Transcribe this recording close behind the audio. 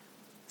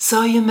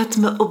Zou je met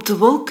me op de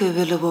wolken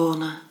willen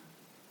wonen?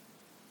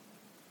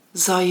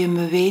 Zou je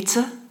me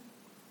weten?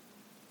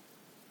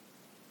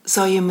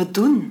 Zou je me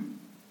doen?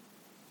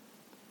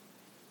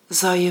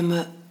 Zou je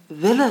me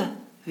willen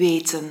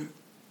weten?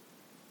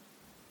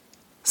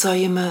 Zou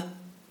je me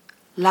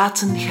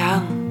laten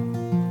gaan?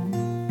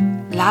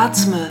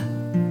 Laat me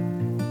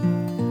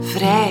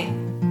vrij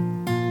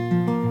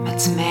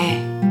met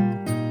mij.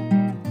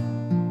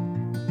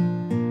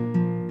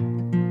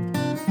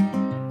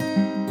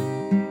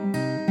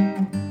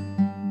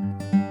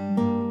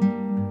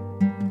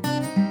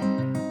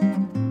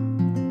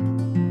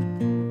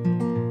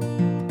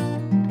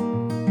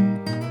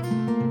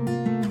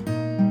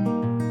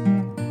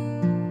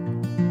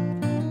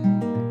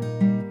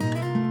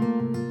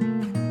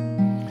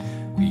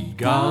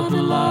 God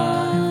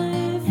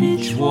alive,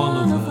 each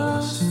one of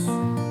us.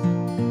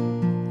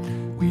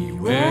 We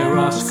wear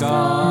our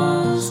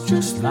scars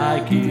just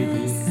like it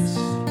is,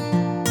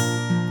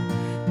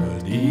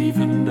 but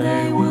even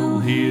they will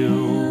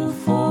heal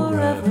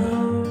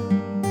forever.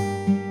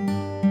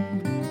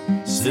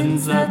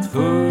 Since that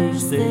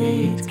first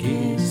date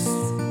kiss,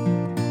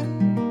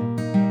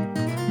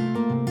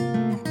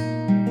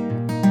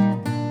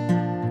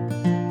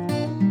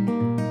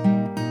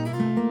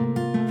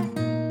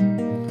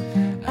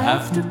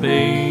 after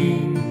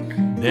pain,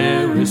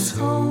 there is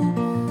hope.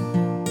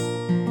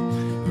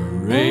 A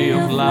ray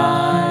of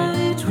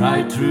light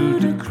right through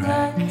the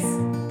crack.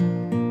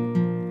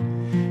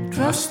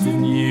 Trust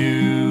in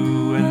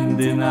you and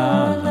in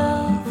our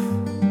love.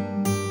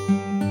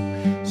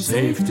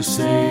 Safe to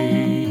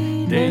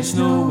say, there's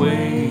no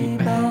way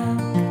back.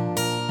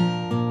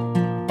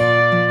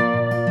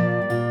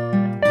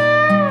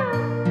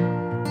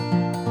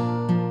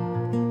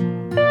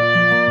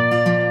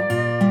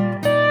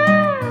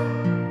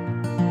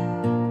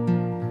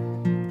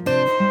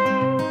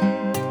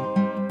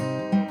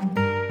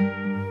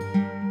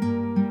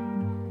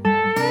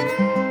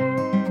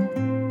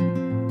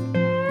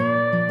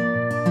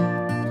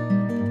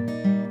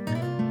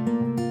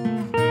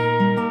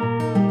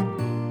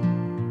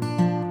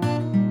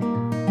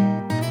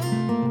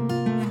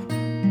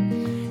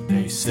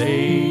 They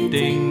say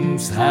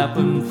things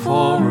happen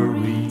for a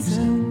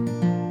reason.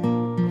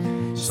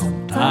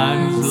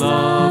 Sometimes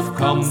love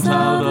comes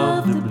out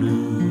of the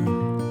blue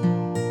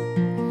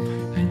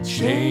and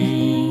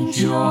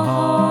change your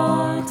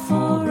heart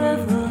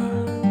forever.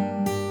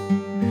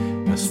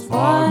 As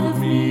part of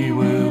me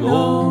will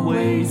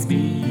always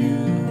be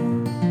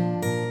you.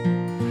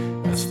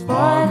 As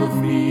part of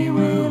me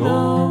will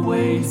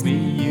always be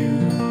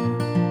you.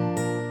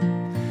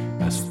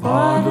 As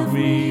part of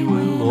me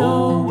will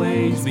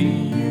always be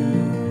you.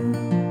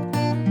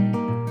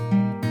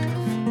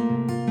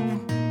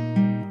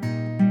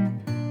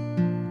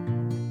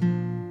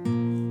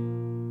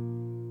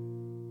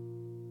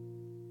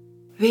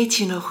 Weet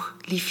je nog,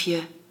 liefje,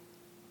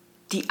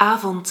 die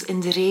avond in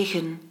de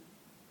regen?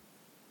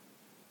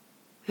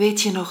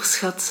 Weet je nog,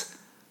 schat,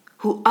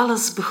 hoe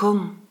alles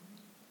begon?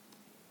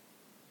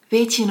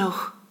 Weet je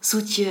nog,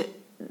 zoetje,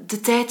 de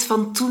tijd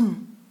van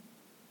toen?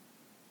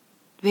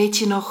 Weet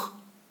je nog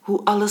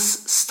hoe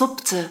alles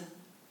stopte?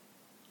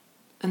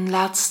 Een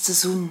laatste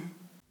zoen.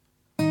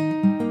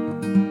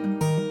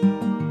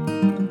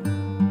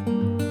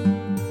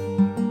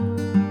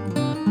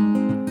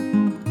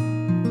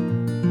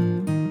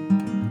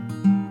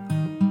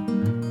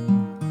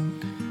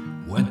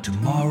 When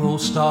tomorrow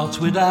starts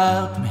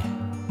without me,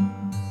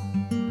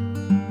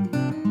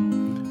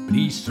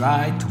 please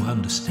try to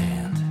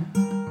understand.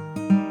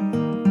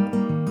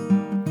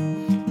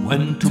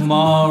 When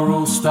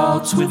tomorrow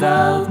starts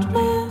without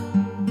me,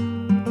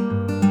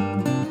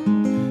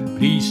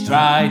 please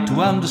try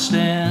to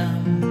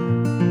understand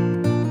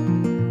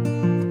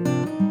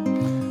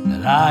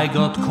that I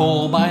got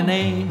called by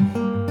name.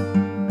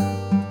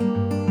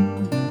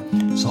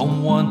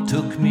 Someone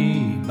took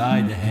me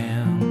by the hand.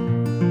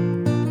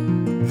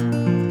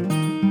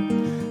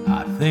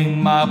 I think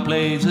my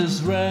place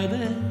is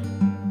ready,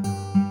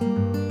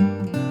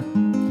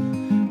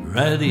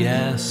 ready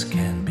as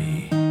can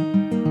be.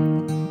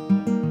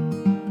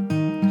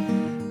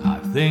 I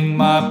think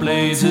my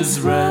place is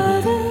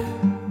ready,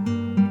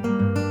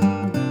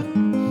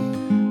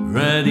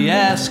 ready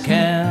as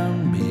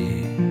can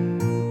be.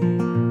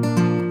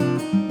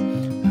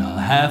 I'll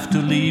have to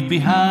leave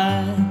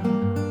behind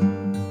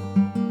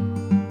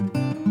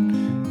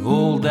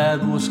all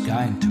that was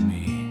kind to me.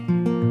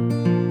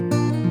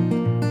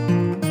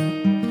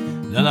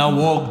 Then I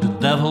walked the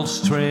devil's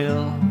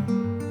trail.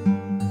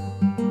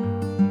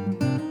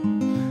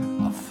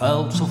 I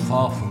felt so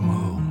far from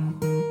home.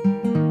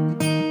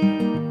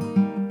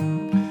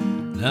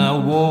 Then I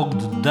walked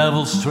the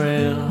devil's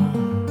trail.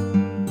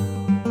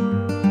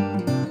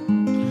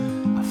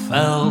 I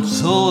felt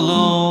so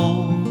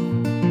alone.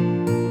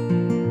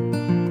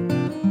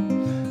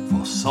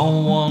 For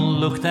someone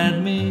looked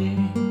at me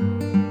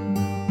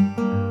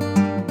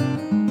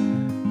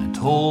and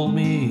told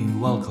me,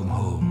 welcome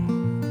home.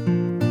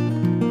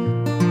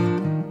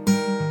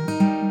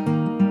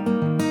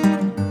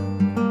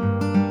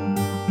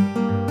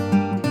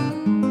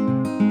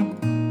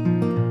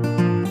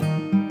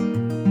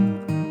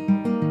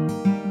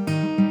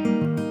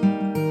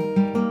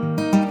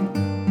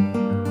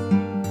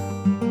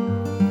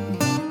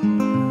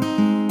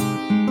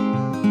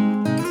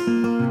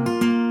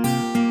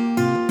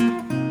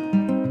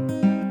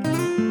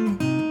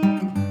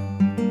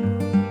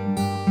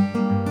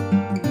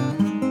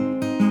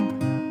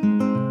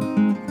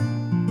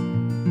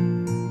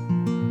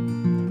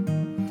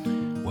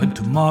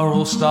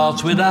 tomorrow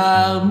starts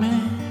without me,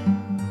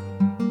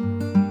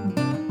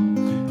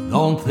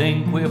 don't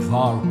think we're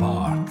far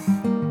apart.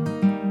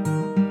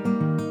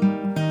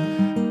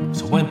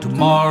 So when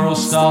tomorrow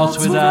starts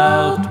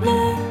without me,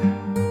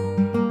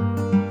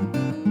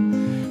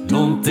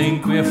 don't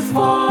think we're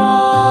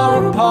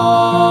far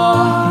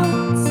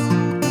apart.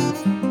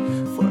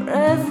 For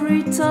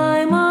every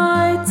time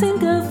I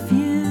think of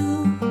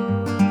you,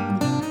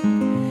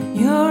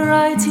 you're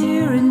right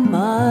here in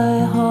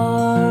my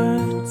heart.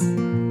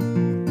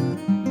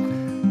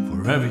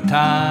 For every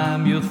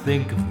time you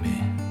think of me,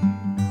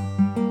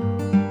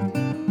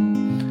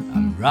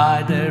 I'm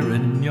right there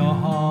in your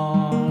heart.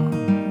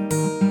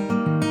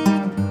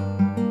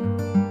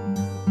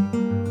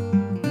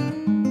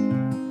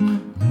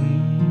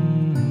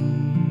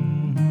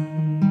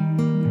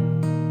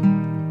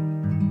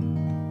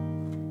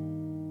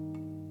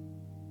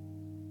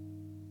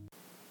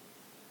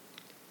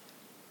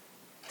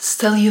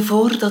 Stel je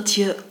voor dat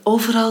je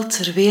overal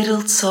ter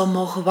wereld zou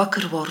mogen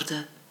wakker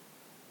worden.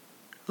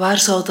 Waar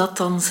zou dat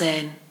dan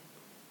zijn?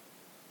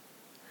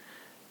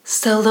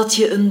 Stel dat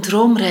je een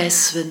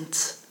droomreis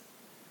wint.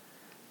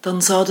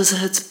 Dan zouden ze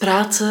het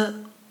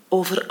praten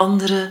over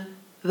anderen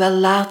wel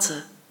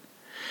laten.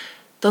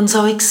 Dan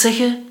zou ik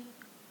zeggen,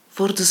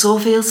 voor de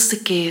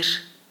zoveelste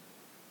keer.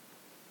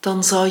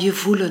 Dan zou je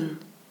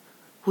voelen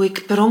hoe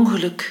ik per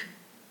ongeluk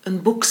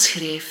een boek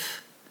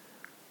schreef.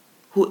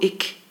 Hoe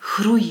ik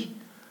groei.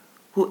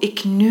 Hoe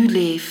ik nu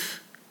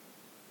leef,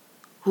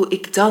 hoe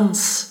ik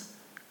dans,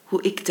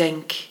 hoe ik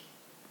denk,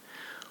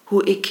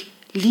 hoe ik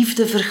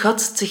liefde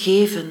vergat te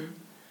geven,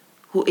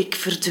 hoe ik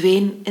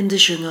verdween in de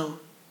jungle.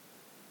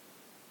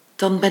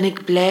 Dan ben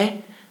ik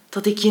blij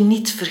dat ik je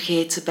niet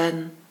vergeten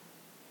ben.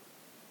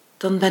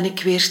 Dan ben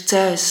ik weer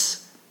thuis,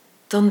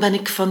 dan ben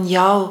ik van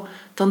jou,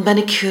 dan ben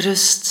ik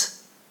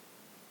gerust.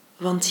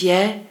 Want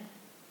jij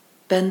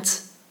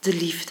bent de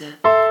liefde.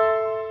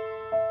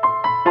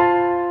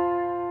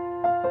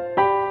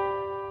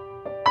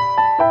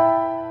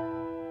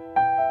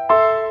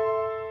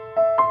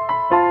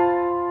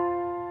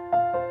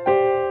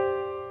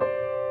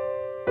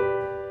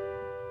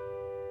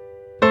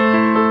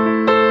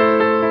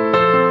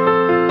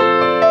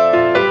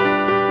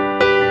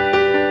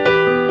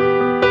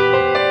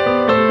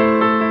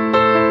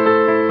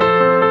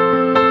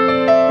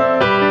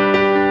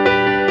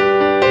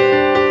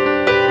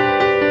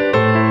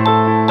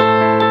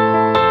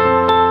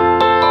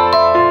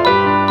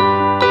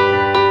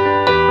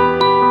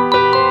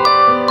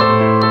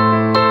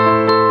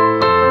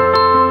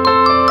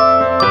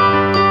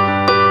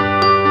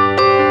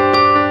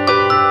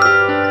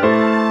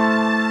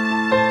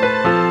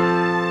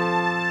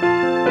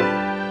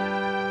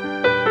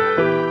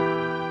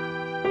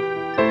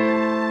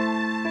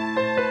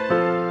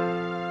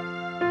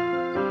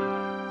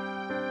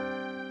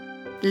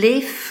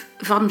 Leef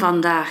van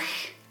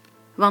vandaag,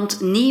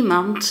 want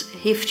niemand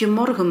heeft je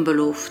morgen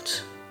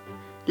beloofd.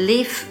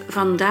 Leef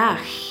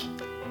vandaag,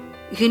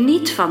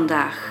 geniet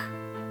vandaag,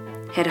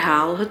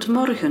 herhaal het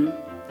morgen.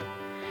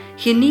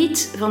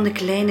 Geniet van de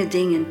kleine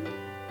dingen,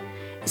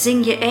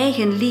 zing je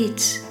eigen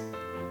lied,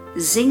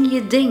 zing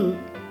je ding.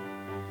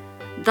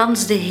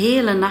 Dans de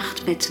hele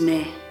nacht met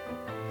mij,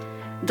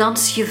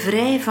 dans je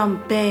vrij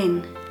van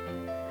pijn.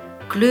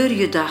 Kleur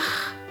je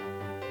dag,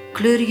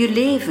 kleur je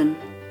leven.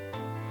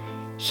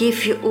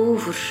 Geef je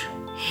over,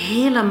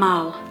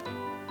 helemaal.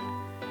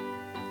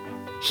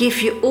 Geef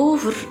je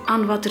over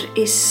aan wat er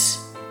is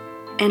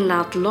en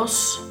laat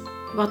los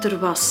wat er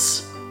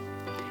was.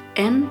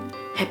 En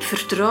heb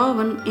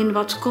vertrouwen in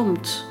wat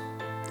komt.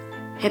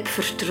 Heb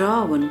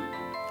vertrouwen.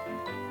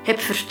 Heb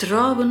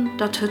vertrouwen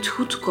dat het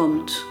goed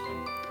komt.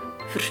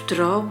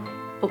 Vertrouw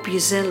op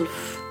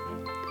jezelf.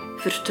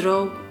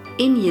 Vertrouw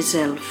in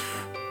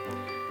jezelf.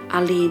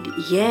 Alleen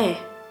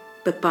jij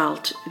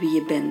bepaalt wie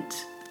je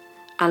bent.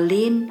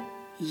 Alleen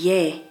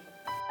jij